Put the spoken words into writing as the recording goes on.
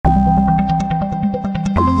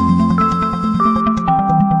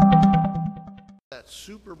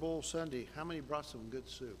Super Bowl Sunday. How many brought some good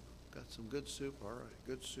soup? Got some good soup? All right,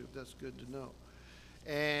 good soup. That's good to know.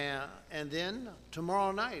 And then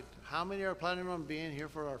tomorrow night, how many are planning on being here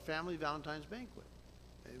for our family Valentine's banquet?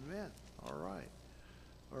 Amen. All right.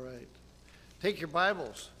 All right. Take your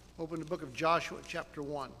Bibles. Open the book of Joshua chapter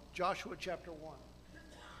 1. Joshua chapter 1.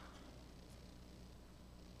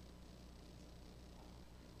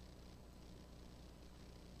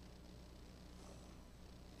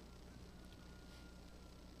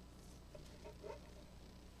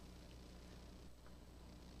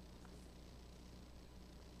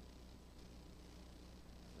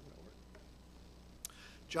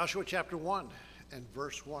 Joshua chapter 1 and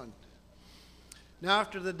verse 1. Now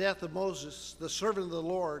after the death of Moses, the servant of the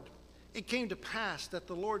Lord, it came to pass that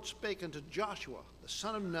the Lord spake unto Joshua, the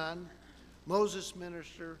son of Nun, Moses'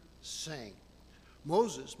 minister, saying,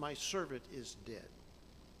 Moses, my servant, is dead.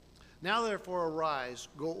 Now therefore arise,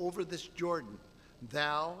 go over this Jordan,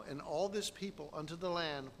 thou and all this people unto the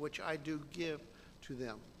land which I do give to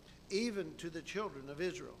them, even to the children of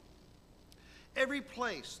Israel. Every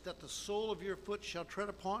place that the sole of your foot shall tread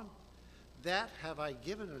upon, that have I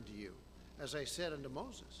given unto you, as I said unto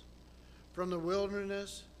Moses. From the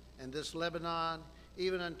wilderness and this Lebanon,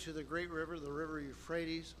 even unto the great river, the river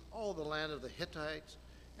Euphrates, all the land of the Hittites,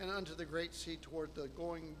 and unto the great sea toward the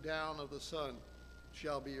going down of the sun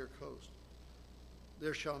shall be your coast.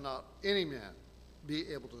 There shall not any man be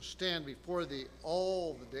able to stand before thee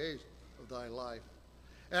all the days of thy life.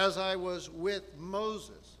 As I was with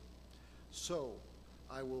Moses, so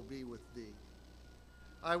I will be with thee.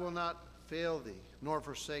 I will not fail thee, nor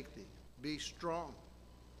forsake thee. Be strong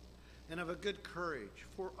and of a good courage,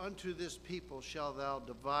 for unto this people shalt thou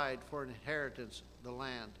divide for an inheritance the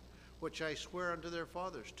land, which I swear unto their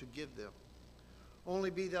fathers to give them. Only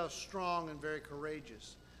be thou strong and very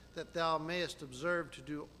courageous, that thou mayest observe to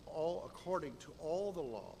do all according to all the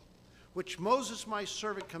law, which Moses my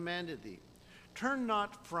servant commanded thee. Turn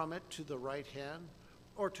not from it to the right hand,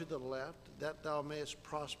 or to the left, that thou mayest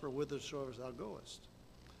prosper whithersoever thou goest.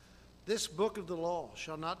 This book of the law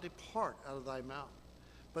shall not depart out of thy mouth,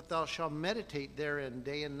 but thou shalt meditate therein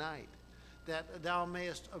day and night, that thou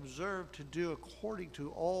mayest observe to do according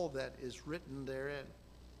to all that is written therein.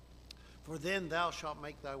 For then thou shalt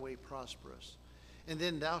make thy way prosperous, and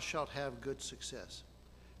then thou shalt have good success.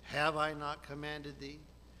 Have I not commanded thee?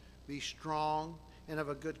 Be strong and of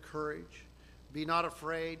a good courage. Be not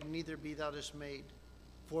afraid, neither be thou dismayed.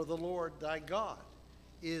 For the Lord thy God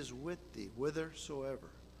is with thee whithersoever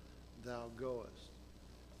thou goest.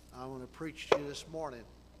 I want to preach to you this morning,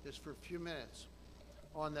 just for a few minutes,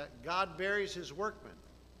 on that God buries his workmen,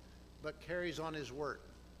 but carries on his work.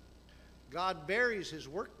 God buries his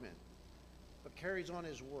workmen, but carries on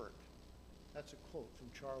his work. That's a quote from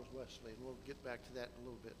Charles Wesley, and we'll get back to that in a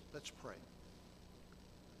little bit. Let's pray.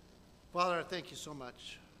 Father, I thank you so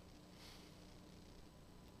much.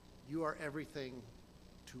 You are everything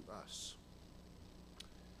to us.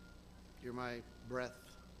 You're my breath.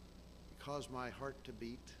 You cause my heart to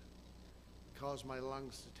beat. You cause my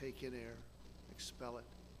lungs to take in air, expel it.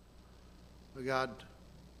 Oh God,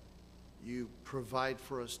 you provide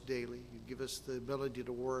for us daily. You give us the ability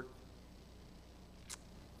to work.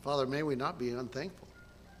 Father, may we not be unthankful.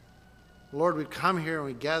 Lord, we come here and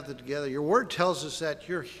we gather together. Your word tells us that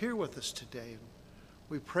you're here with us today.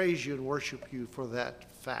 We praise you and worship you for that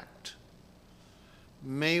fact.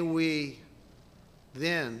 May we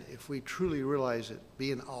then, if we truly realize it, be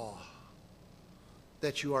in awe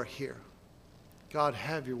that you are here. God,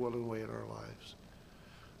 have your will and way in our lives.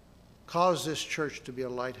 Cause this church to be a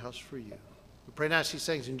lighthouse for you. We pray and ask these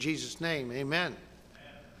things in Jesus' name. Amen.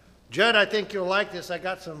 Judd, I think you'll like this. I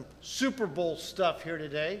got some Super Bowl stuff here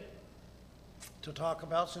today to talk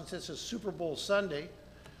about, since this is Super Bowl Sunday.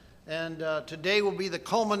 And today will be the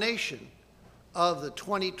culmination of the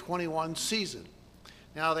 2021 season.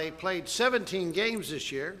 Now, they played 17 games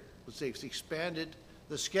this year, but they've expanded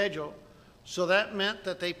the schedule. So that meant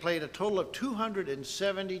that they played a total of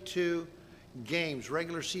 272 games,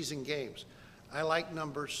 regular season games. I like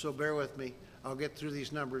numbers, so bear with me. I'll get through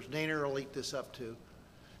these numbers. Nainer will eat this up too.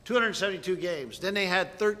 272 games. Then they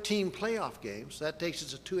had 13 playoff games. That takes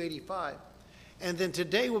us to 285. And then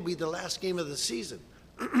today will be the last game of the season.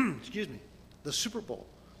 Excuse me, the Super Bowl.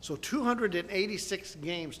 So 286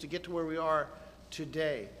 games to get to where we are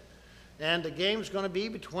today. And the game's going to be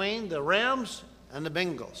between the Rams and the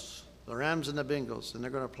Bengals. The Rams and the Bengals, and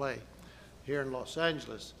they're going to play here in Los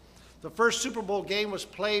Angeles. The first Super Bowl game was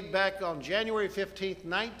played back on January 15th,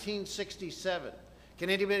 1967. Can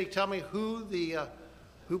anybody tell me who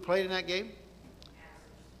played in that game?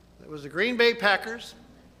 It was the Green Bay Packers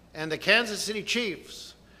and the Kansas City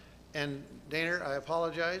Chiefs. And Daner, I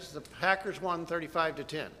apologize. The Packers won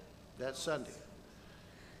 35-10 that Sunday.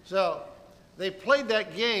 So they played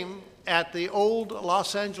that game at the old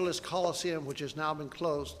Los Angeles Coliseum, which has now been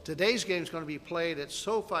closed. Today's game is going to be played at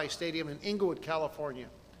SoFi Stadium in Inglewood, California.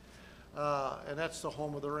 And that's the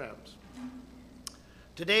home of the Rams.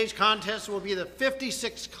 Today's contest will be the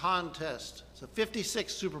 56th contest. It's the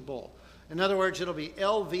 56th Super Bowl. In other words, it'll be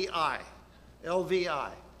LVI.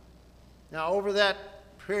 LVI. Now, over that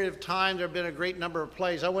period of time, there have been a great number of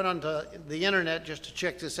plays. I went onto the internet just to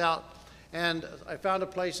check this out, and I found a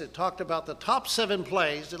place that talked about the top 7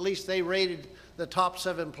 plays. At least they rated the top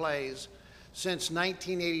 7 plays since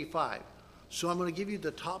 1985. So I'm going to give you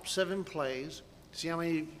the top 7 plays. See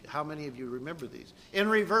how many of you remember these. In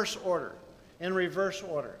reverse order. In reverse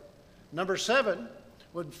order. Number 7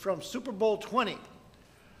 was from Super Bowl 20.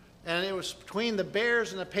 And it was between the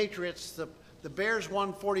Bears and the Patriots. The Bears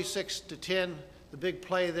won 46-10. The big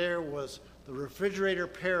play there was the Refrigerator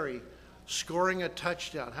Perry scoring a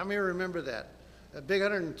touchdown. How many remember that? A big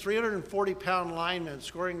 340-pound lineman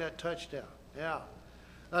scoring that touchdown. Yeah.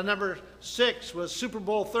 Number 6 was Super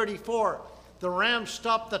Bowl 34. The Rams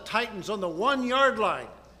stopped the Titans on the 1-yard line,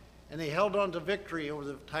 and they held on to victory over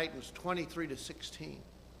the Titans 23-16.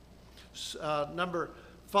 Number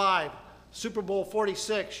 5, Super Bowl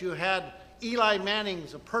 46, you had Eli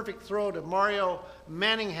Manning's a perfect throw to Mario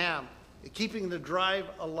Manningham, keeping the drive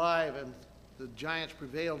alive, and the Giants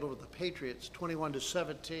prevailed over the Patriots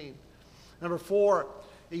 21-17. Number 4,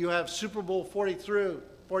 you have Super Bowl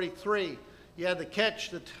 43. You had the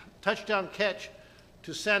touchdown catch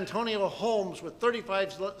to Santonio Holmes with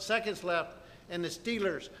 35 seconds left, and the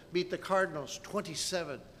Steelers beat the Cardinals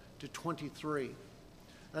 27-23.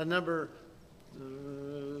 Number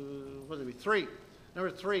 3. Number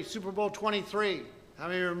 3, Super Bowl 23. How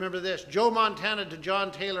many remember this? Joe Montana to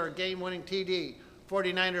John Taylor, a game-winning TD.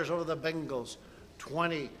 49ers over the Bengals,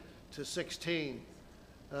 20-16.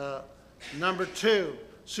 Number 2,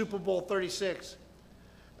 Super Bowl 36.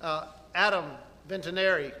 Adam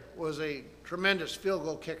Vinatieri was a tremendous field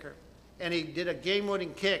goal kicker, and he did a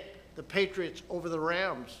game-winning kick. The Patriots over the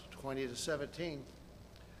Rams, 20-17.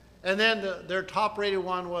 And then their top-rated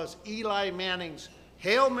one was Eli Manning's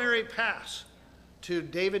Hail Mary pass to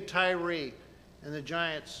David Tyree, and the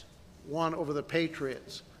Giants won over the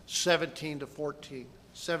Patriots 17-14.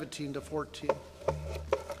 17-14. I'm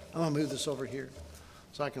going to move this over here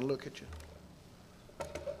so I can look at you.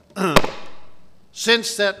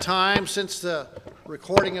 Since that time, since the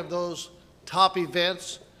recording of those top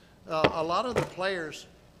events, a lot of the players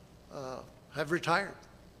have retired.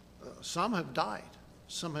 Some have died.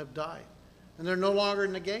 Some have died. And they're no longer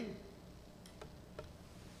in the game.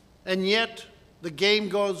 And yet, the game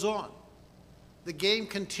goes on. The game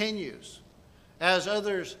continues as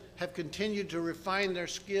others have continued to refine their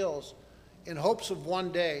skills in hopes of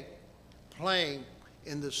one day playing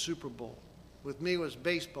in the Super Bowl. With me was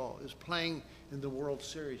baseball, is playing in the World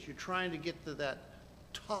Series. You're trying to get to that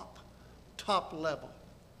top level.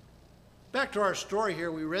 Back to our story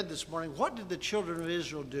here we read this morning. What did the children of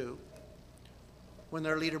Israel do when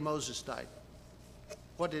their leader Moses died?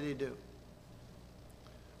 What did he do?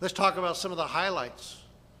 Let's talk about some of the highlights.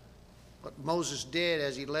 What Moses did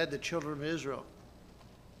as he led the children of Israel.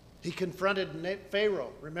 He confronted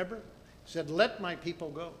Pharaoh, remember? He said, let my people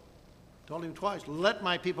go. Told him twice, let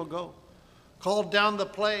my people go. Called down the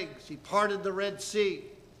plagues. He parted the Red Sea.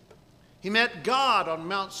 He met God on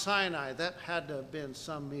Mount Sinai. That had to have been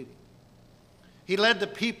some meeting. He led the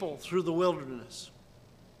people through the wilderness.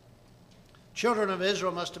 Children of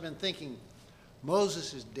Israel must have been thinking,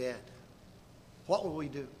 Moses is dead. What will we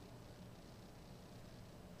do?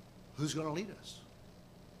 Who's going to lead us?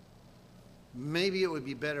 Maybe it would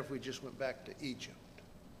be better if we just went back to Egypt.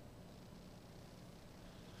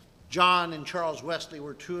 John and Charles Wesley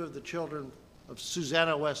were 2 of the children of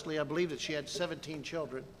Susanna Wesley. I believe that she had 17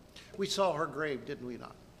 children. We saw her grave, didn't we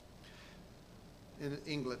not? In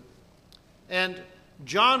England. And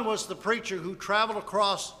John was the preacher who traveled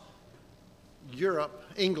across Europe,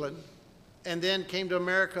 England, and then came to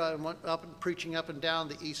America and went up and preaching up and down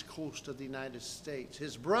the east coast of the United States.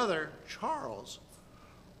 His brother, Charles,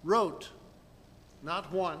 wrote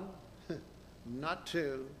not 1, not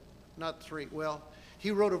 2, not 3. Well,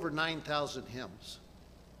 he wrote over 9,000 hymns.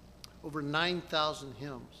 Over 9,000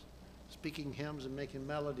 hymns. Speaking hymns and making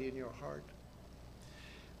melody in your heart.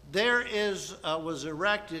 There was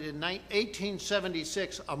erected in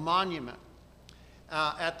 1876 a monument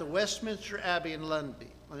at the Westminster Abbey in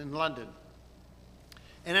London.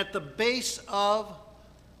 And at the base of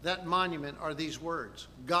that monument are these words: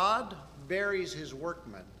 God buries his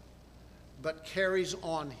workmen, but carries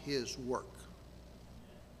on his work.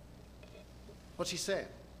 What's he saying?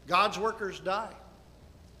 God's workers die,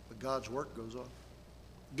 but God's work goes on.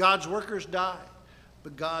 God's workers die,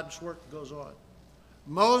 but God's work goes on.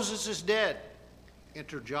 Moses is dead.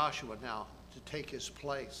 Enter Joshua now to take his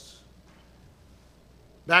place.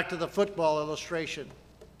 Back to the football illustration.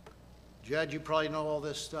 Judge, you probably know all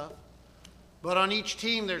this stuff. But on each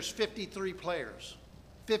team, there's 53 players.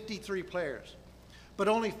 53 players. But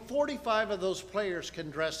only 45 of those players can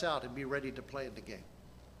dress out and be ready to play in the game.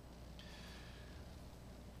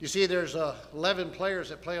 You see, there's 11 players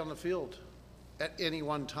that play on the field at any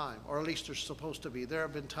one time, or at least there's supposed to be. There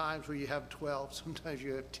have been times where you have 12, sometimes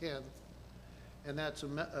you have 10. And that's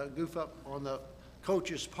a goof up on the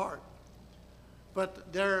coach's part.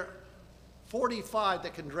 But there are 45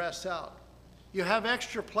 that can dress out. You have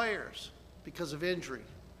extra players because of injury.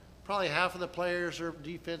 Probably half of the players are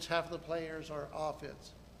defense, half of the players are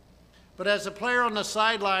offense. But as a player on the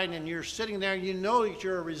sideline and you're sitting there, you know that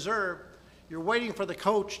you're a reserve, you're waiting for the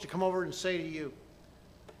coach to come over and say to you,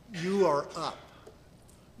 you are up.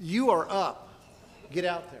 You are up. Get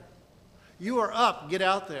out there. You are up. Get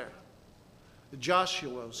out there.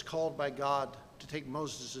 Joshua was called by God to take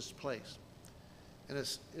Moses' place. And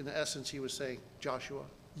in essence, he was saying, Joshua,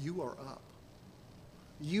 you are up.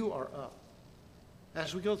 You are up.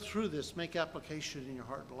 As we go through this, make application in your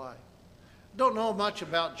heart and life. Don't know much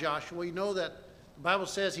about Joshua. You know that the Bible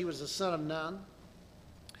says he was the son of Nun.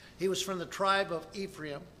 He was from the tribe of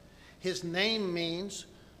Ephraim. His name means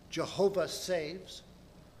Jehovah saves.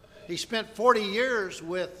 He spent 40 years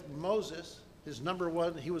with Moses. He was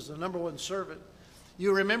the number one servant.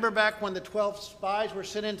 You remember back when the 12 spies were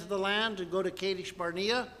sent into the land to go to Kadesh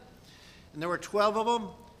Barnea? And there were 12 of them,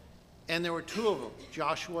 and there were 2 of them,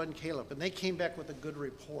 Joshua and Caleb, and they came back with a good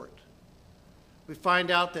report. We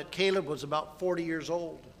find out that Caleb was about 40 years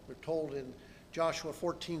old. We're told in Joshua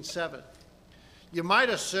 14:7. You might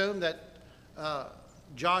assume that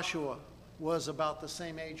Joshua was about the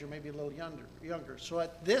same age or maybe a little younger. So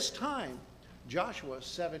at this time, Joshua is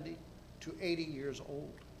 70 to 80 years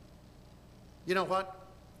old. You know what?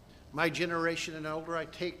 My generation and older, I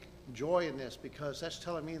take joy in this because that's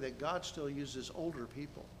telling me that God still uses older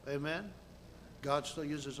people. Amen? God still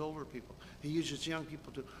uses older people. He uses young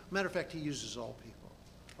people too. Matter of fact, he uses all people.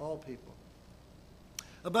 All people.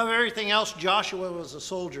 Above everything else, Joshua was a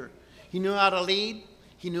soldier. He knew how to lead.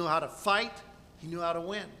 He knew how to fight. He knew how to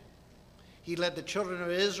win. He led the children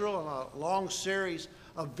of Israel in a long series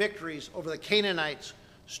of victories over the Canaanites,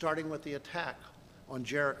 starting with the attack on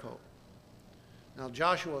Jericho. Now,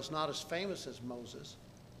 Joshua is not as famous as Moses,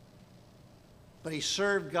 but he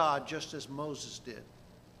served God just as Moses did.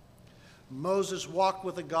 Moses walked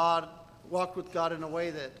with God in a way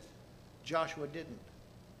that Joshua didn't,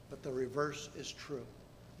 but the reverse is true.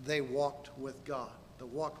 They walked with God. They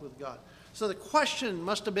walked with God. So the question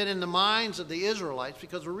must have been in the minds of the Israelites,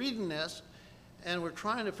 because we're reading this and we're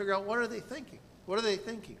trying to figure out, what are they thinking? What are they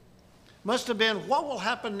thinking? Must have been, what will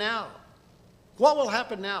happen now? What will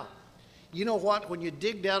happen now? You know what? When you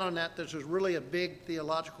dig down on that, there's really a big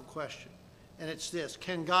theological question. And it's this: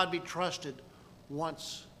 can God be trusted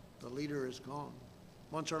once the leader is gone?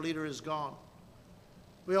 Once our leader is gone.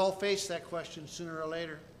 We all face that question sooner or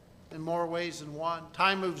later in more ways than one.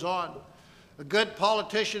 Time moves on. A good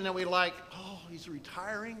politician that we like, oh, he's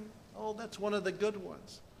retiring? Oh, that's one of the good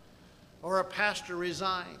ones. Or a pastor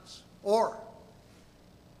resigns. Or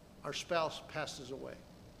our spouse passes away.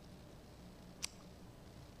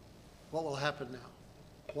 What will happen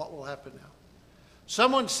now? What will happen now?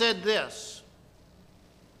 Someone said this,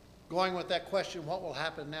 going with that question, what will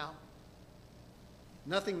happen now?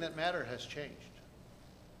 Nothing that matters has changed.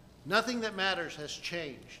 Nothing that matters has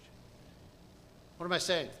changed. What am I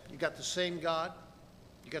saying? You got the same God.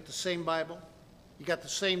 You got the same Bible. You got the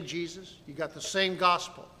same Jesus. You got the same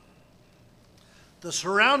gospel. The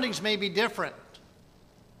surroundings may be different,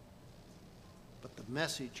 but the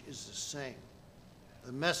message is the same.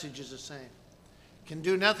 The message is the same. You can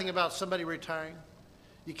do nothing about somebody retiring.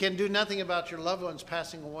 You can do nothing about your loved ones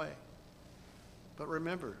passing away. But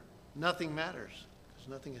remember, nothing matters because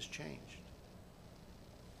nothing has changed.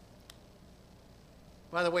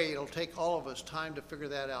 By the way, it'll take all of us time to figure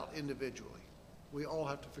that out individually. We all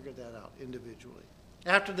have to figure that out individually.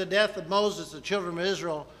 After the death of Moses, the children of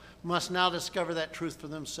Israel must now discover that truth for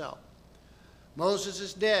themselves. Moses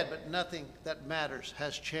is dead, but nothing that matters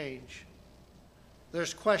has changed.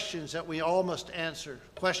 There's questions that we all must answer.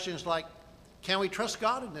 Questions like, can we trust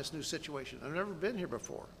God in this new situation? I've never been here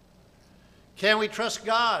before. Can we trust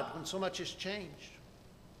God when so much has changed?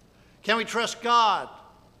 Can we trust God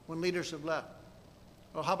when leaders have left?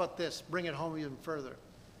 Well, how about this? Bring it home even further.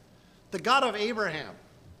 The God of Abraham,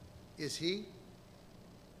 is he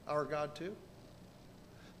our God too?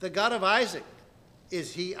 The God of Isaac,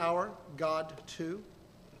 is he our God too?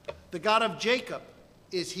 The God of Jacob,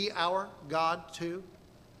 is he our God too?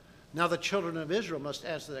 Now the children of Israel must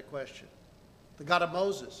answer that question. The God of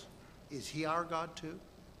Moses, is he our God too?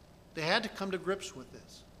 They had to come to grips with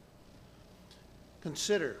this.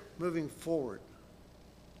 Consider moving forward.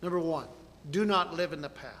 Number one, do not live in the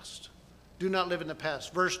past. Do not live in the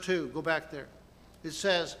past. Verse 2, go back there. It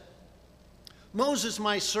says, Moses,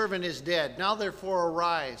 my servant, is dead. Now therefore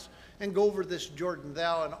arise and go over this Jordan,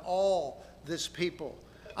 thou and all this people,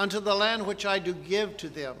 unto the land which I do give to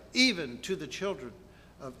them, even to the children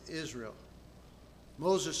of Israel.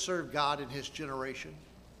 Moses served God in his generation.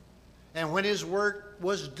 And when his work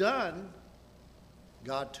was done,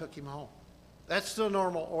 God took him home. That's the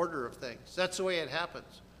normal order of things. That's the way it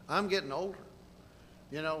happens. I'm getting older.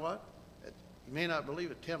 You know what? You may not believe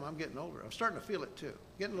it, Tim, I'm getting older. I'm starting to feel it too.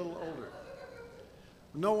 Getting a little older.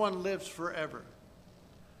 No one lives forever.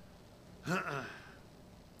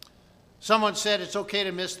 Someone said it's okay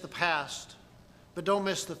to miss the past, but don't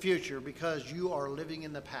miss the future because you are living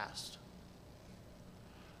in the past.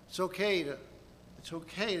 It's okay to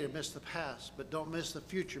miss the past, but don't miss the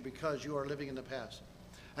future because you are living in the past.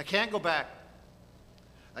 I can't go back.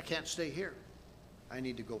 I can't stay here. I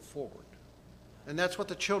need to go forward. And that's what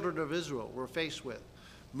the children of Israel were faced with.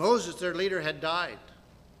 Moses, their leader, had died.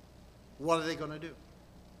 What are they going to do?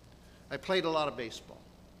 I played a lot of baseball.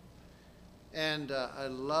 And I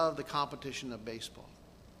love the competition of baseball.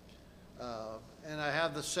 And I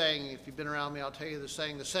have the saying, if you've been around me, I'll tell you the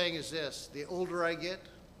saying. The saying is this: the older I get,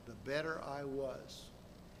 the better I was.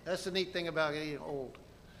 That's the neat thing about getting old.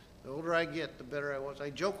 The older I get, the better I was. I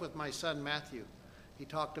joke with my son, Matthew. He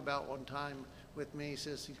talked about one time with me. He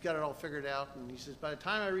says he's got it all figured out. And he says, by the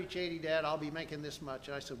time I reach 80, Dad, I'll be making this much.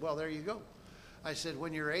 And I said, well, there you go. I said,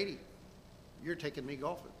 when you're 80, you're taking me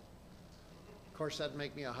golfing. Of course, that'd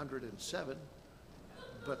make me 107,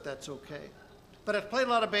 but that's okay. But I've played a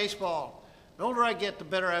lot of baseball. The older I get, the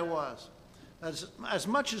better I was. As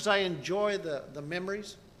much as I enjoy the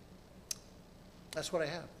memories, that's what I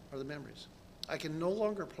have, are the memories. I can no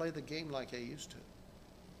longer play the game like I used to.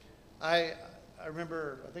 I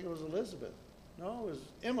remember, I think it was Elizabeth. No, it was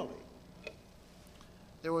Emily.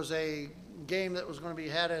 There was a game that was going to be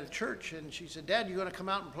had at a church, and she said, Dad, you're going to come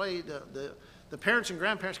out and play, the parents and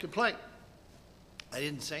grandparents can play. I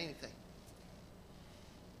didn't say anything.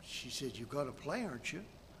 She said, you're going to play, aren't you?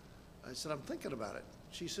 I said, I'm thinking about it.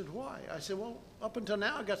 She said, why? I said, well, up until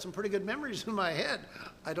now, I got some pretty good memories in my head.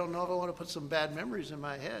 I don't know if I want to put some bad memories in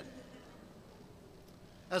my head.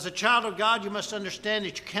 As a child of God, you must understand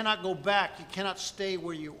that you cannot go back. You cannot stay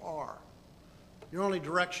where you are. Your only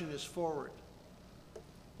direction is forward.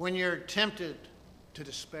 When you're tempted to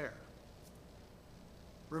despair,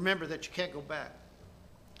 remember that you can't go back.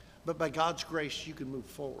 But by God's grace, you can move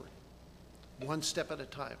forward, one step at a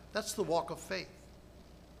time. That's the walk of faith.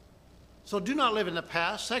 So do not live in the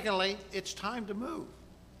past. Secondly, it's time to move.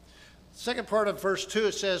 Second part of verse 2,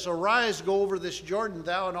 it says, arise, go over this Jordan,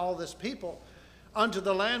 thou and all this people, unto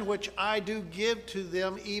the land which I do give to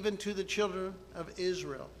them, even to the children of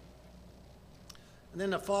Israel. And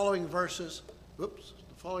then the following verses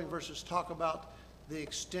talk about the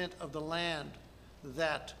extent of the land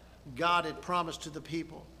that God had promised to the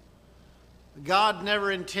people. God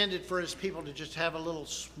never intended for his people to just have a little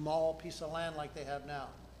small piece of land like they have now.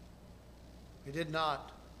 He did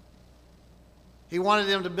not. He wanted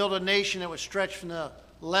them to build a nation that would stretch from the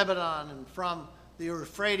Lebanon and from the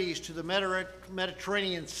Euphrates to the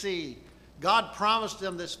Mediterranean Sea. God promised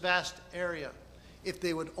them this vast area if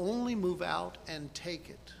they would only move out and take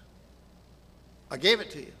it. I gave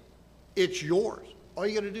it to you. It's yours. All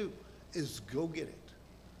you got to do is go get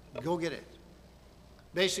it. Go get it.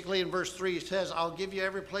 Basically, in verse 3, it says, I'll give you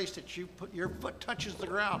every place that your foot touches the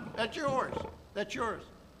ground. That's yours. That's yours.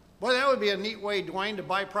 Boy, that would be a neat way, Dwayne, to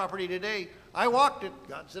buy property today. I walked it.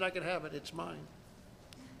 God said I could have it. It's mine.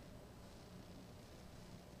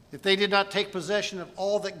 If they did not take possession of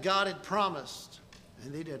all that God had promised,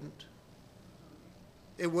 and they didn't,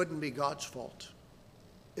 it wouldn't be God's fault.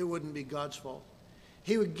 It wouldn't be God's fault.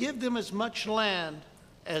 He would give them as much land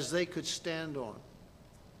as they could stand on.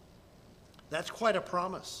 That's quite a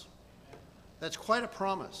promise. That's quite a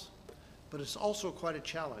promise, but it's also quite a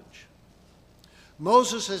challenge.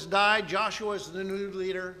 Moses has died. Joshua is the new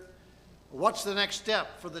leader. What's the next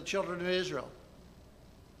step for the children of Israel?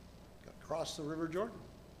 Got to cross the River Jordan.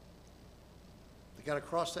 They got to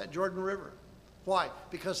cross that Jordan River. Why?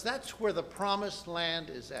 Because that's where the promised land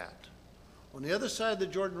is at. On the other side of the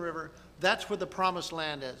Jordan River, that's where the promised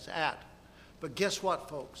land is at. But guess what,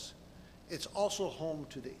 folks? It's also home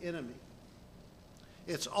to the enemy.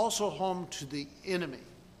 It's also home to the enemy.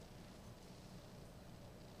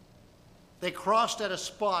 They crossed at a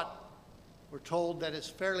spot, we're told, that is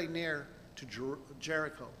fairly near to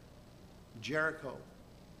Jericho. Jericho.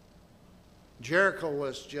 Jericho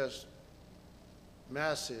was just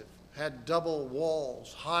massive, had double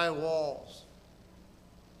walls, high walls,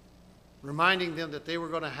 reminding them that they were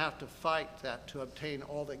going to have to fight that to obtain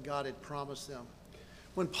all that God had promised them.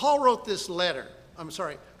 When Paul wrote this letter,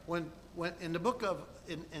 when in the book of,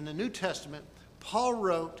 in the New Testament, Paul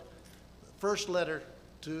wrote the first letter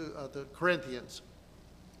to the Corinthians.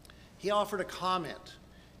 He offered a comment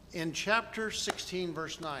in chapter 16,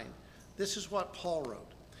 verse 9. This is what Paul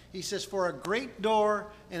wrote. He says, "For a great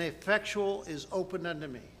door and effectual is opened unto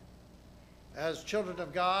me." As children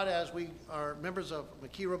of God, as we are members of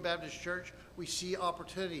McKee Baptist Church, we see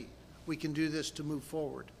opportunity. We can do this to move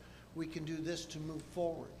forward. We can do this to move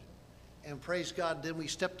forward. And praise God, then we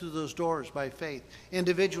step through those doors by faith.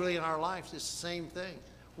 Individually in our lives, it's the same thing.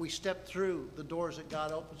 We step through the doors that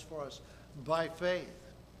God opens for us by faith.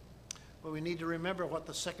 But we need to remember what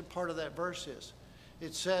the second part of that verse is.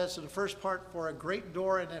 It says in the first part, "For a great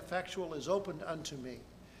door and effectual is opened unto me,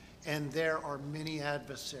 and there are many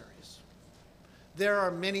adversaries." There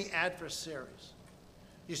are many adversaries.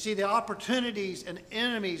 You see, the opportunities and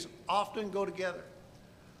enemies often go together.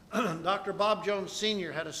 Dr. Bob Jones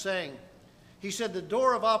Sr. had a saying. He said, "The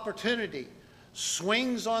door of opportunity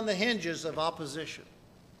swings on the hinges of opposition."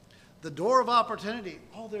 The door of opportunity,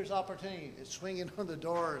 oh, there's opportunity. It's swinging on the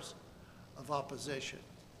doors of opposition,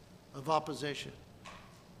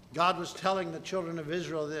 God was telling the children of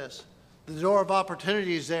Israel this. The door of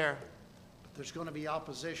opportunity is there, but there's going to be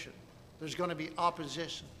opposition. There's going to be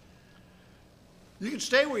opposition. You can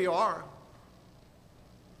stay where you are,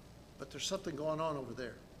 but there's something going on over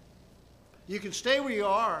there. You can stay where you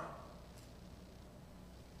are,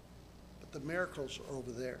 but the miracles are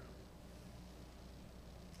over there.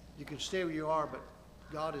 You can stay where you are, but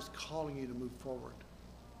God is calling you to move forward.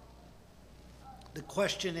 The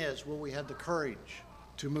question is, will we have the courage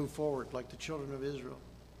to move forward like the children of Israel?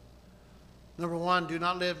 Number one, do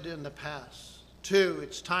not live in the past. 2,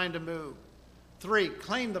 it's time to move. 3,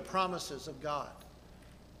 claim the promises of God.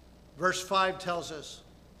 Verse 5 tells us,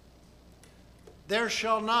 "There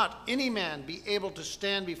shall not any man be able to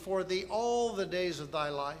stand before thee all the days of thy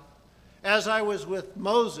life. As I was with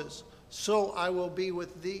Moses, so I will be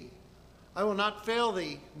with thee. I will not fail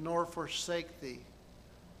thee nor forsake thee."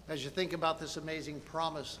 As you think about this amazing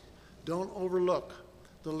promise, don't overlook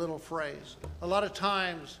the little phrase. A lot of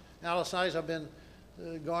times, Alice and I have been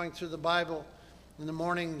going through the Bible in the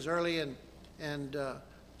mornings early and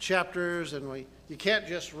chapters, and you can't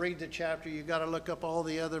just read the chapter. You've got to look up all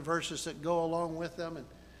the other verses that go along with them.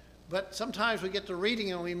 But sometimes we get to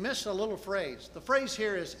reading and we miss a little phrase. The phrase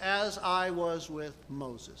here is, "As I was with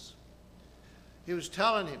Moses." He was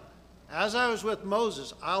telling him, as I was with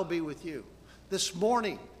Moses, I'll be with you. This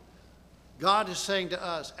morning, God is saying to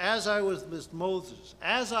us, as I was with Moses,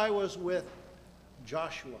 as I was with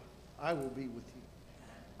Joshua, I will be with you.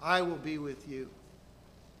 I will be with you.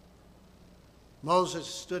 Moses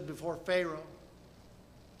stood before Pharaoh,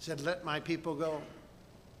 said, "Let my people go."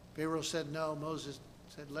 Pharaoh said, "No." Moses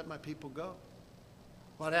said, "Let my people go."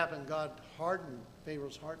 What happened? God hardened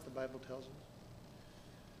Pharaoh's heart, the Bible tells us.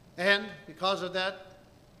 And because of that,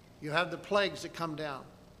 you have the plagues that come down.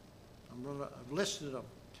 I've listed them.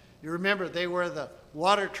 You remember, they were the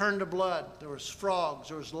water turned to blood. There was frogs,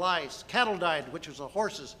 there was lice. Cattle died, which was the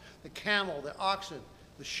horses, the camel, the oxen,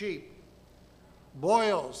 the sheep.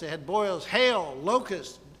 Boils, they had boils, hail,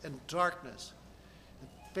 locusts, and darkness. And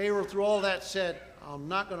Pharaoh, through all that, said, "I'm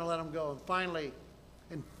not going to let them go." And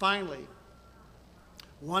finally,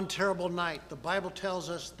 one terrible night, the Bible tells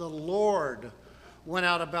us the Lord went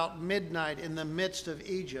out about midnight in the midst of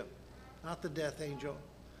Egypt. Not the death angel.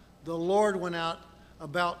 The Lord went out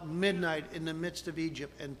about midnight in the midst of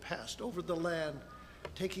Egypt and passed over the land,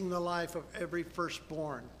 taking the life of every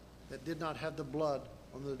firstborn that did not have the blood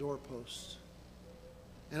on the doorposts.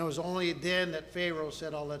 And it was only then that Pharaoh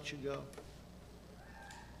said, "I'll let you go."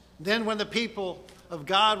 Then when the people of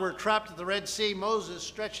God were trapped at the Red Sea, Moses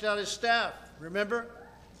stretched out his staff, remember?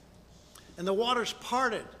 And the waters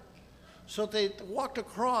parted, so they walked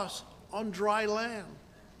across on dry land,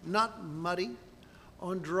 not muddy,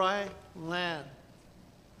 on dry land.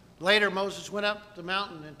 Later, Moses went up the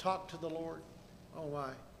mountain and talked to the Lord. Oh,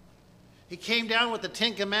 why? He came down with the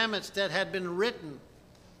 10 Commandments that had been written,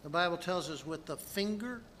 the Bible tells us, with the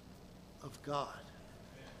finger of God.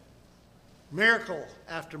 Miracle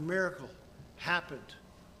after miracle happened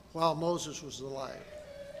while Moses was alive.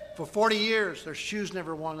 For 40 years, their shoes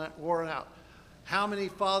never wore out. How many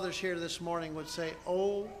fathers here this morning would say,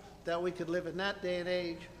 "Oh, that we could live in that day and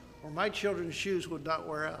age, or my children's shoes would not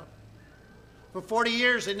wear out"? For 40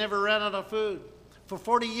 years, they never ran out of food. For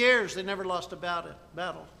 40 years, they never lost a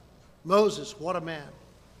battle. Moses, what a man.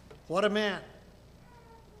 What a man.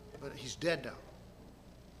 But he's dead now.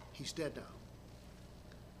 He's dead now.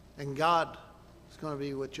 And God is going to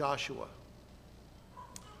be with Joshua.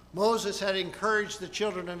 Moses had encouraged the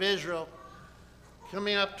children of Israel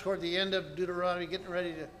coming up toward the end of Deuteronomy, getting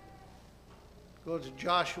ready to go to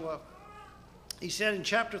Joshua. He said in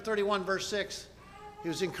chapter 31, verse 6, he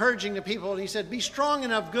was encouraging the people, and he said, "Be strong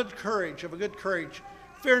and of good courage,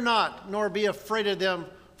 Fear not, nor be afraid of them.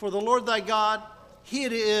 For the Lord thy God, he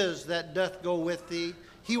it is that doth go with thee.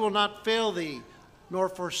 He will not fail thee, nor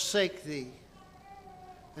forsake thee."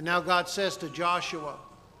 And now God says to Joshua,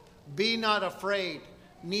 "Be not afraid,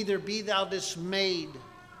 neither be thou dismayed.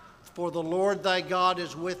 For the Lord thy God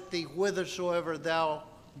is with thee whithersoever thou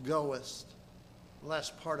goest."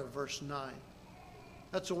 Last part of verse 9.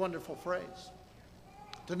 That's a wonderful phrase.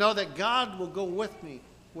 To know that God will go with me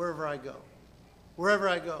wherever I go. Wherever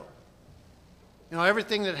I go. You know,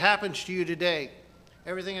 everything that happens to you today,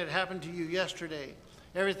 everything that happened to you yesterday,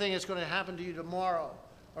 everything that's going to happen to you tomorrow,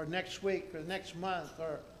 or next week, or next month,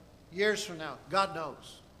 or years from now, God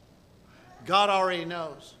knows. God already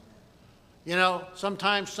knows. You know,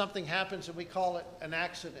 sometimes something happens and we call it an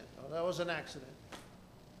accident. Oh, that was an accident.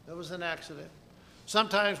 That was an accident.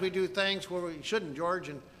 Sometimes we do things where we shouldn't, George,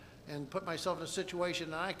 and put myself in a situation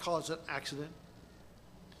and I cause an accident.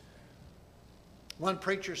 One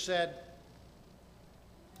preacher said,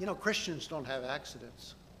 you know, Christians don't have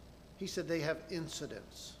accidents. He said they have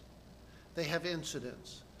incidents. They have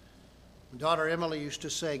incidents. My daughter Emily used to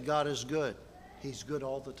say, God is good. He's good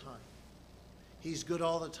all the time. He's good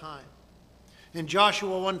all the time. In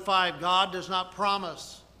Joshua 1:5, God does not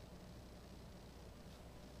promise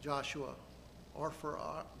Joshua, or for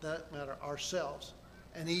that matter, ourselves,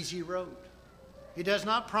 an easy road. He does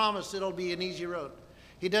not promise it'll be an easy road.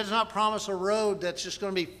 He does not promise a road that's just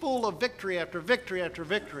going to be full of victory after victory after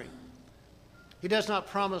victory. He does not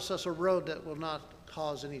promise us a road that will not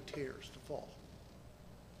cause any tears to fall.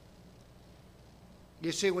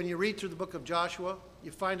 You see, when you read through the book of Joshua,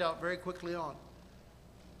 you find out very quickly on,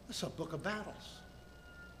 this is a book of battles.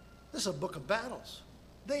 This is a book of battles.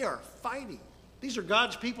 They are fighting. These are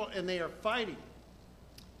God's people, and they are fighting.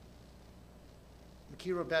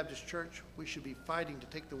 McKee Baptist Church, we should be fighting to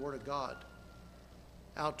take the Word of God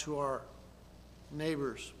out to our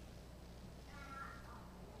neighbors.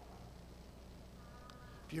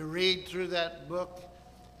 If you read through that book,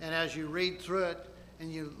 and as you read through it,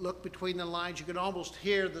 and you look between the lines, you can almost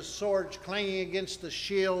hear the swords clanging against the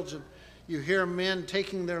shields, and you hear men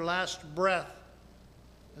taking their last breath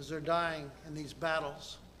as they're dying in these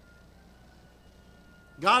battles.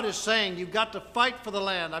 God is saying, you've got to fight for the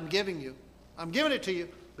land I'm giving you. I'm giving it to you,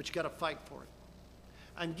 but you got to fight for it.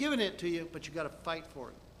 I'm giving it to you, but you got to fight for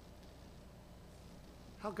it.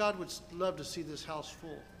 How God would love to see this house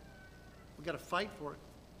full. We've got to fight for it.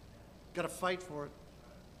 Got to fight for it.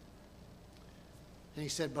 And he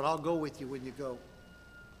said, but I'll go with you when you go.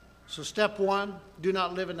 So step 1, do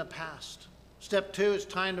not live in the past. Step 2, it's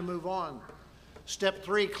time to move on. Step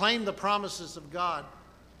 3, claim the promises of God.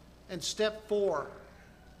 And step 4,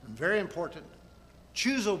 and very important,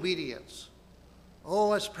 choose obedience.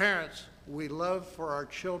 Oh, as parents, we love for our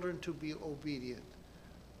children to be obedient.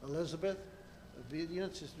 Elizabeth,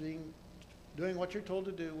 obedience is doing what you're told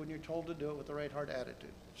to do when you're told to do it with the right heart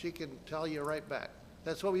attitude. She can tell you right back.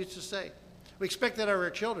 That's what we used to say. We expect that of our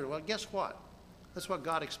children. Well, guess what? That's what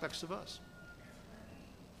God expects of us.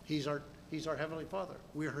 He's our Heavenly Father.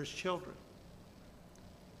 We're His children.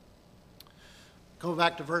 Go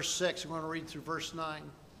back to verse 6. We're going to read through verse 9.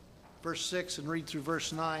 Verse 6 and read through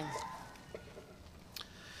verse 9.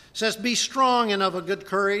 It says, be strong and of a good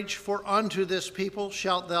courage, for unto this people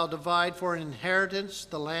shalt thou divide for an inheritance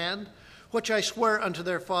the land, which I swear unto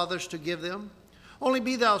their fathers to give them. Only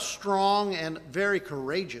be thou strong and very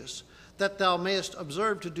courageous, that thou mayest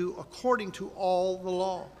observe to do according to all the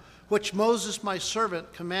law, which Moses my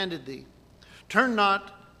servant commanded thee. Turn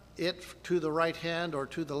not it to the right hand or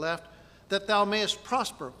to the left, that thou mayest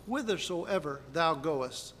prosper whithersoever thou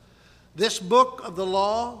goest. This book of the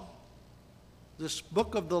law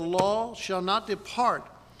shall not depart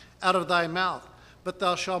out of thy mouth, but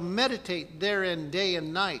thou shalt meditate therein day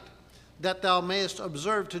and night, that thou mayest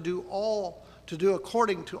observe to do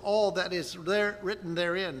according to all that is there written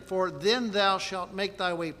therein. For then thou shalt make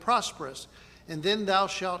thy way prosperous, and then thou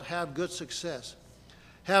shalt have good success.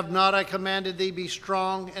 Have not I commanded thee, be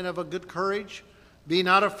strong and of a good courage? Be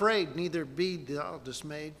not afraid, neither be thou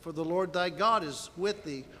dismayed, for the Lord thy God is with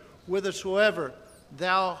thee, whithersoever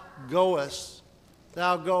thou goest.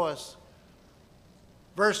 Thou goest.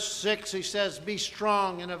 Verse 6, he says, be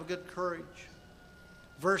strong and of good courage.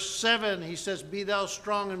 Verse 7, he says, be thou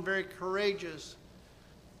strong and very courageous.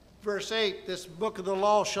 Verse 8, this book of the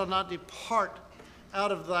law shall not depart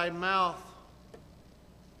out of thy mouth.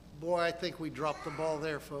 Boy, I think we dropped the ball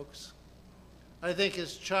there, folks. I think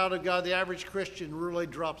as a child of God, the average Christian really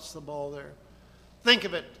drops the ball there. Think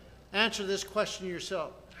of it. Answer this question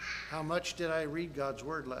yourself. How much did I read God's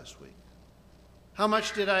word last week? How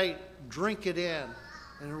much did I drink it in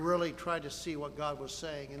and really try to see what God was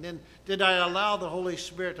saying? And then did I allow the Holy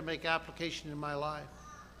Spirit to make application in my life?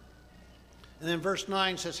 And then verse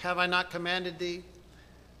 9 says, have I not commanded thee?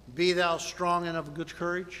 Be thou strong and of good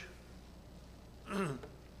courage.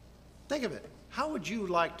 Think of it. How would you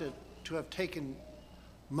like to have taken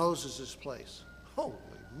Moses' place? Holy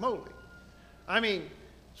moly. I mean,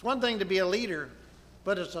 it's one thing to be a leader,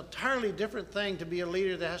 but it's an entirely different thing to be a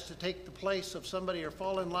leader that has to take the place of somebody or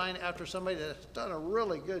fall in line after somebody that's done a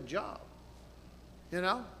really good job. You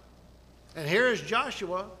know? And here is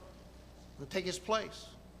Joshua to take his place.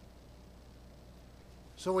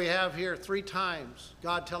 So we have here 3 times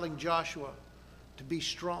God telling Joshua to be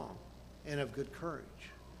strong and of good courage.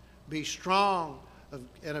 Be strong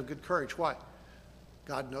and of good courage. Why?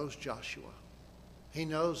 God knows Joshua. He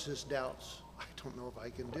knows his doubts. I don't know if I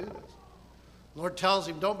can do this. The Lord tells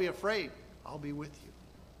him, don't be afraid. I'll be with you.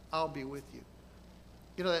 I'll be with you.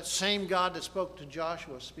 You know, that same God that spoke to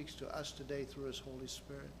Joshua speaks to us today through his Holy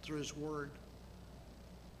Spirit, through his word.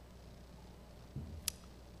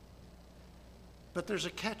 But there's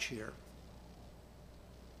a catch here.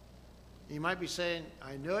 You might be saying,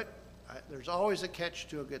 I knew it. There's always a catch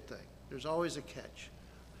to a good thing. There's always a catch.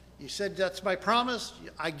 You said, that's my promise.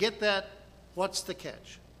 I get that. What's the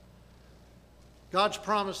catch? God's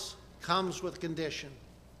promise comes with a condition.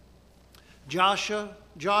 Joshua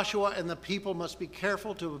and the people must be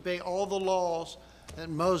careful to obey all the laws that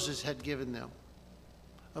Moses had given them.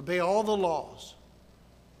 Obey all the laws.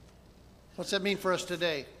 What's that mean for us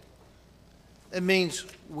today? It means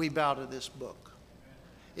we bow to this book.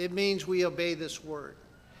 It means we obey this word.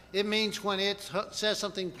 It means when it says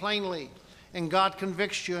something plainly and God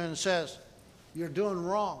convicts you and says, you're doing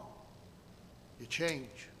wrong, you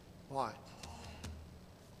change. Why?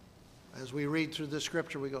 As we read through the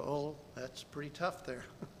scripture, we go, oh, that's pretty tough there.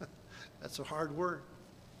 That's a hard word.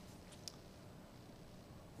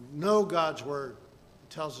 Know God's word. It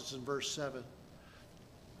tells us in verse 7. It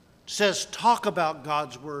says, talk about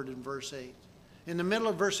God's word in verse 8. In the middle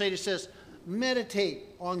of verse 8, it says, meditate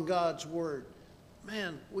on God's word.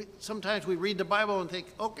 Man, sometimes we read the Bible and think,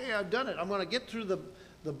 okay, I've done it. I'm going to get through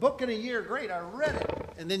the book in a year. Great, I read it.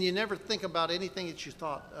 And then you never think about anything that you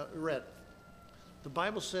read. The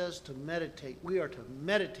Bible says to meditate. We are to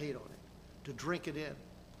meditate on it, to drink it in.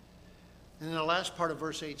 And then the last part of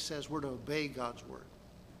verse 8 says we're to obey God's word.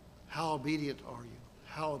 How obedient are you?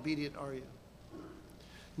 How obedient are you?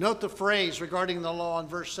 Note the phrase regarding the law in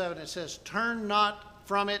verse 7. It says, turn not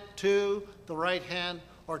from it to the right hand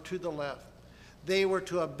or to the left. They were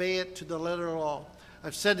to obey it to the letter of the law.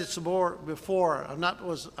 I've said it some more before. I've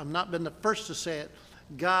not been the first to say it.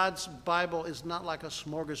 God's Bible is not like a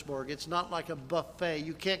smorgasbord. It's not like a buffet.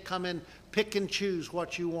 You can't come in, pick and choose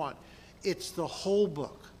what you want. It's the whole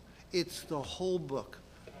book. It's the whole book.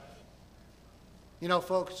 You know,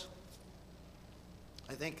 folks,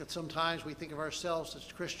 I think that sometimes we think of ourselves as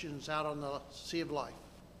Christians out on the sea of life.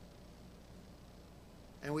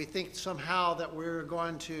 And we think somehow that we're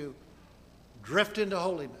going to drift into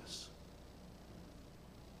holiness.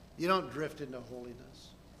 You don't drift into holiness.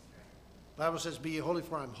 The Bible says, be ye holy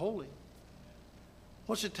for I'm holy.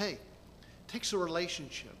 What's it take? It takes a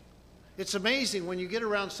relationship. It's amazing when you get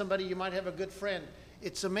around somebody, you might have a good friend.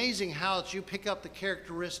 It's amazing how you pick up the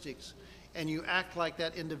characteristics and you act like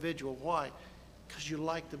that individual. Why? Because you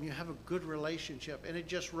like them. You have a good relationship and it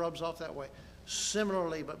just rubs off that way.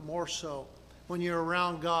 Similarly, but more so, when you're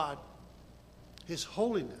around God, his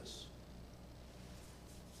holiness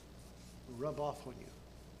will rub off on you.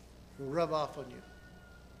 Will rub off on you.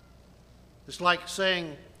 It's like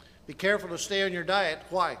saying, be careful to stay on your diet.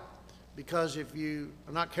 Why? Because if you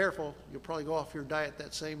are not careful, you'll probably go off your diet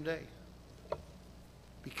that same day.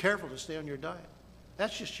 Be careful to stay on your diet.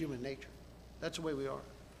 That's just human nature. That's the way we are.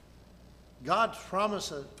 God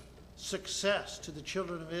promises success to the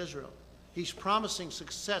children of Israel. He's promising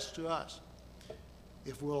success to us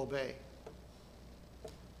if we'll obey.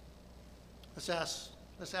 Let's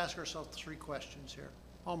ask ourselves 3 questions here.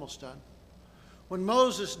 Almost done. When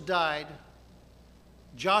Moses died,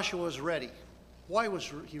 Joshua was ready. Why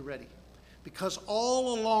was he ready? Because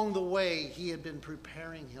all along the way, he had been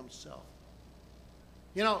preparing himself.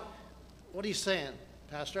 You know, what he's saying,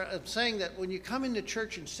 Pastor. I'm saying that when you come into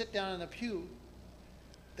church and sit down in a pew,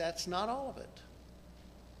 that's not all of it.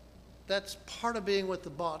 That's part of being with the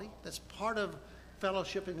body. That's part of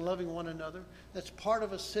fellowshipping, loving one another. That's part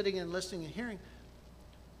of us sitting and listening and hearing.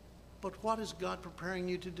 But what is God preparing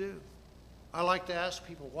you to do? I like to ask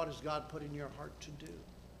people, what has God put in your heart to do?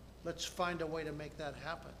 Let's find a way to make that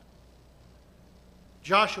happen.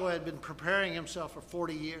 Joshua had been preparing himself for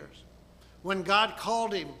 40 years. When God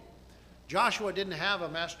called him, Joshua didn't have a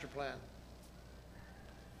master plan.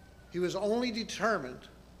 He was only determined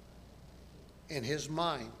in his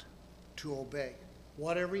mind to obey.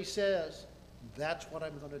 Whatever he says, that's what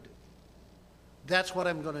I'm going to do. That's what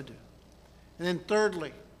I'm going to do. And then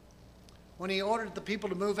thirdly, when he ordered the people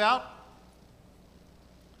to move out,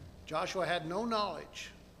 Joshua had no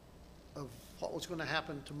knowledge of what was going to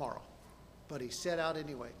happen tomorrow, but he set out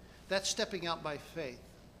anyway. That's stepping out by faith.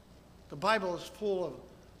 The Bible is full of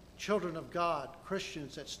children of God,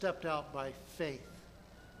 Christians that stepped out by faith.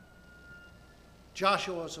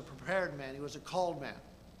 Joshua was a prepared man. He was a called man.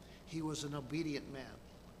 He was an obedient man.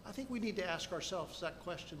 I think we need to ask ourselves that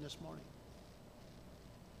question this morning.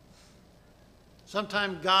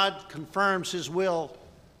 Sometimes God confirms his will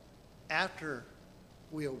after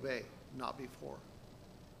we obey, not before.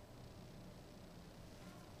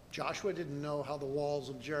 Joshua didn't know how the walls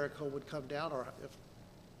of Jericho would come down or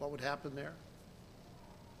what would happen there.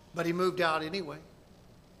 But he moved out anyway.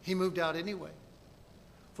 He moved out anyway.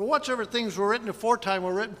 For whatsoever things were written aforetime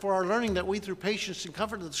were written for our learning, that we through patience and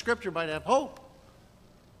comfort of the Scripture might have hope.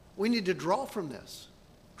 We need to draw from this.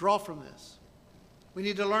 Draw from this. We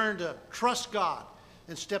need to learn to trust God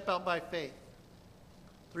and step out by faith.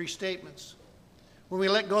 3 statements. When we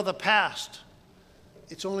let go of the past,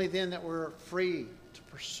 it's only then that we're free to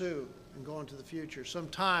pursue and go into the future.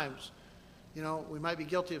 Sometimes, we might be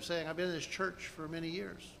guilty of saying, I've been in this church for many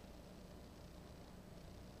years.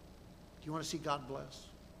 Do you want to see God bless?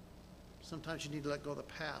 Sometimes you need to let go of the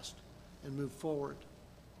past and move forward.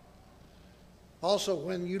 Also,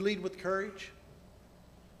 when you lead with courage,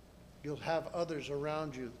 you'll have others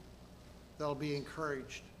around you that'll be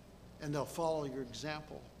encouraged and they'll follow your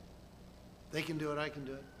example. They can do it, I can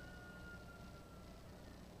do it.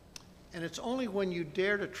 And it's only when you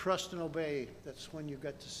dare to trust and obey that's when you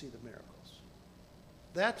get to see the miracles.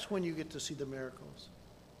 That's when you get to see the miracles.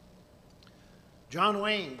 John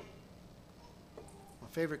Wayne, my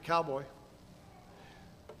favorite cowboy,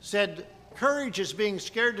 said, courage is being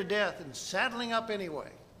scared to death and saddling up anyway.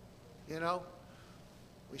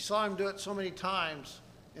 We saw him do it so many times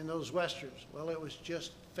in those westerns. Well, it was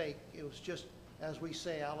just fake. It was just, as we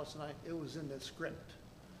say, Alice and I, it was in the script.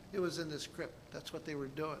 It was in the script. That's what they were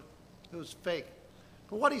doing. It was fake.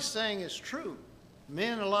 But what he's saying is true.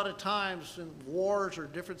 Men, a lot of times in wars or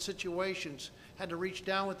different situations, had to reach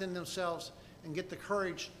down within themselves and get the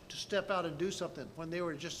courage to step out and do something when they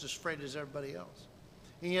were just as afraid as everybody else.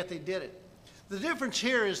 And yet they did it. The difference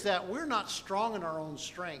here is that we're not strong in our own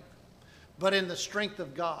strength, but in the strength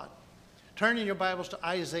of God. Turn in your Bibles to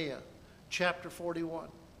Isaiah chapter 41.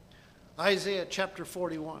 Isaiah chapter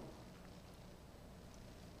 41.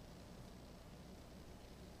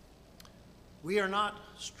 We are not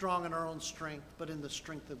strong in our own strength, but in the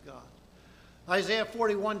strength of God. Isaiah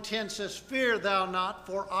 41:10 says, fear thou not,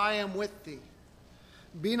 for I am with thee.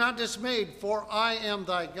 Be not dismayed, for I am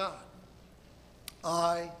thy God.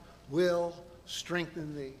 I will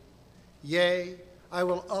strengthen thee. Yea, I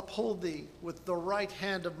will uphold thee with the right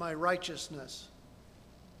hand of my righteousness.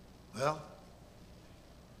 Well,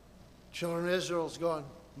 children of Israel's going,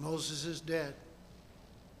 Moses is dead.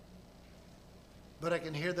 But I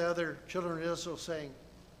can hear the other children of Israel saying,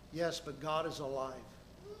 yes, but God is alive.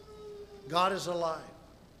 God is alive.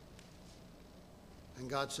 And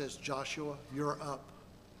God says, Joshua, you're up.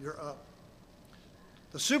 You're up.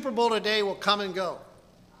 The Super Bowl today will come and go.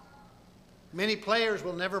 Many players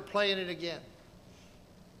will never play in it again.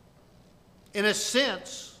 In a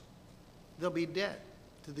sense, they'll be dead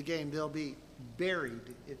to the game. They'll be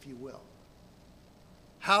buried, if you will.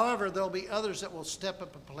 However, there'll be others that will step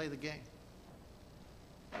up and play the game.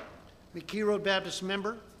 McKee Road Baptist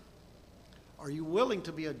member, are you willing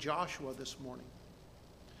to be a Joshua this morning?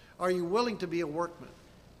 Are you willing to be a workman?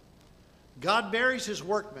 God buries his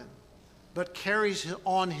workmen, but carries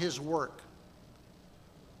on his work.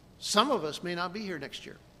 Some of us may not be here next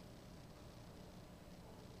year,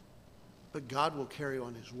 but God will carry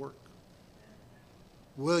on his work.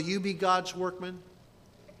 Will you be God's workman?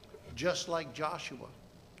 Just like Joshua,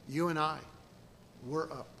 you and I,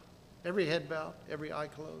 we're up. Every head bowed, every eye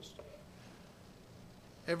closed.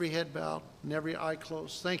 Every head bowed and every eye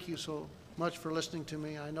closed. Thank you so much for listening to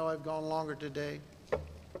me. I know I've gone longer today.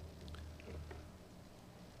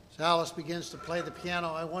 As Alice begins to play the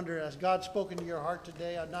piano, I wonder, has God spoken to your heart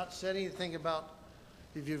today? I've not said anything about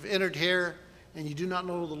if you've entered here and you do not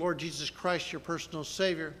know the Lord Jesus Christ, your personal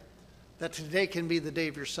Savior, that today can be the day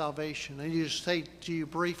of your salvation. And you just say to you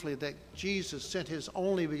briefly that Jesus sent his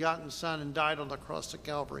only begotten Son and died on the cross of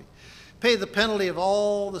Calvary, paid the penalty of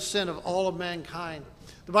all the sin of all of mankind.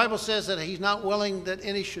 The Bible says that he's not willing that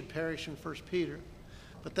any should perish in 1 Peter,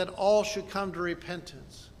 but that all should come to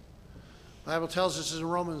repentance. The Bible tells us in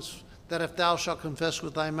Romans that if thou shalt confess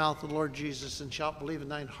with thy mouth the Lord Jesus and shalt believe in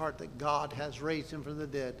thine heart that God has raised him from the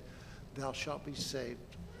dead, thou shalt be saved.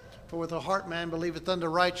 For with the heart man believeth unto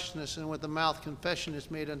righteousness, and with the mouth confession is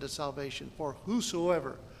made unto salvation. For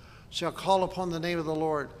whosoever shall call upon the name of the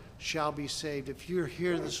Lord shall be saved. If you're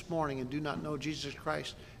here this morning and do not know Jesus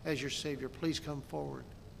Christ as your Savior, please come forward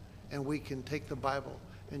and we can take the Bible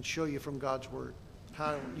and show you from God's Word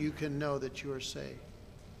how you can know that you are saved.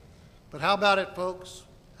 But how about it, folks?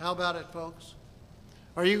 How about it, folks?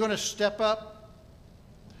 Are you going to step up?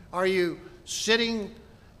 Are you sitting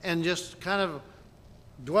and just kind of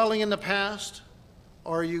dwelling in the past?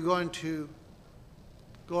 Or are you going to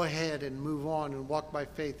go ahead and move on and walk by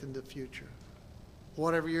faith in the future?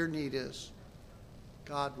 Whatever your need is,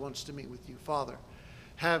 God wants to meet with you. Father,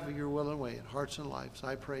 have your will and way in hearts and lives.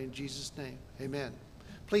 I pray in Jesus' name. Amen.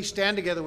 Please stand together.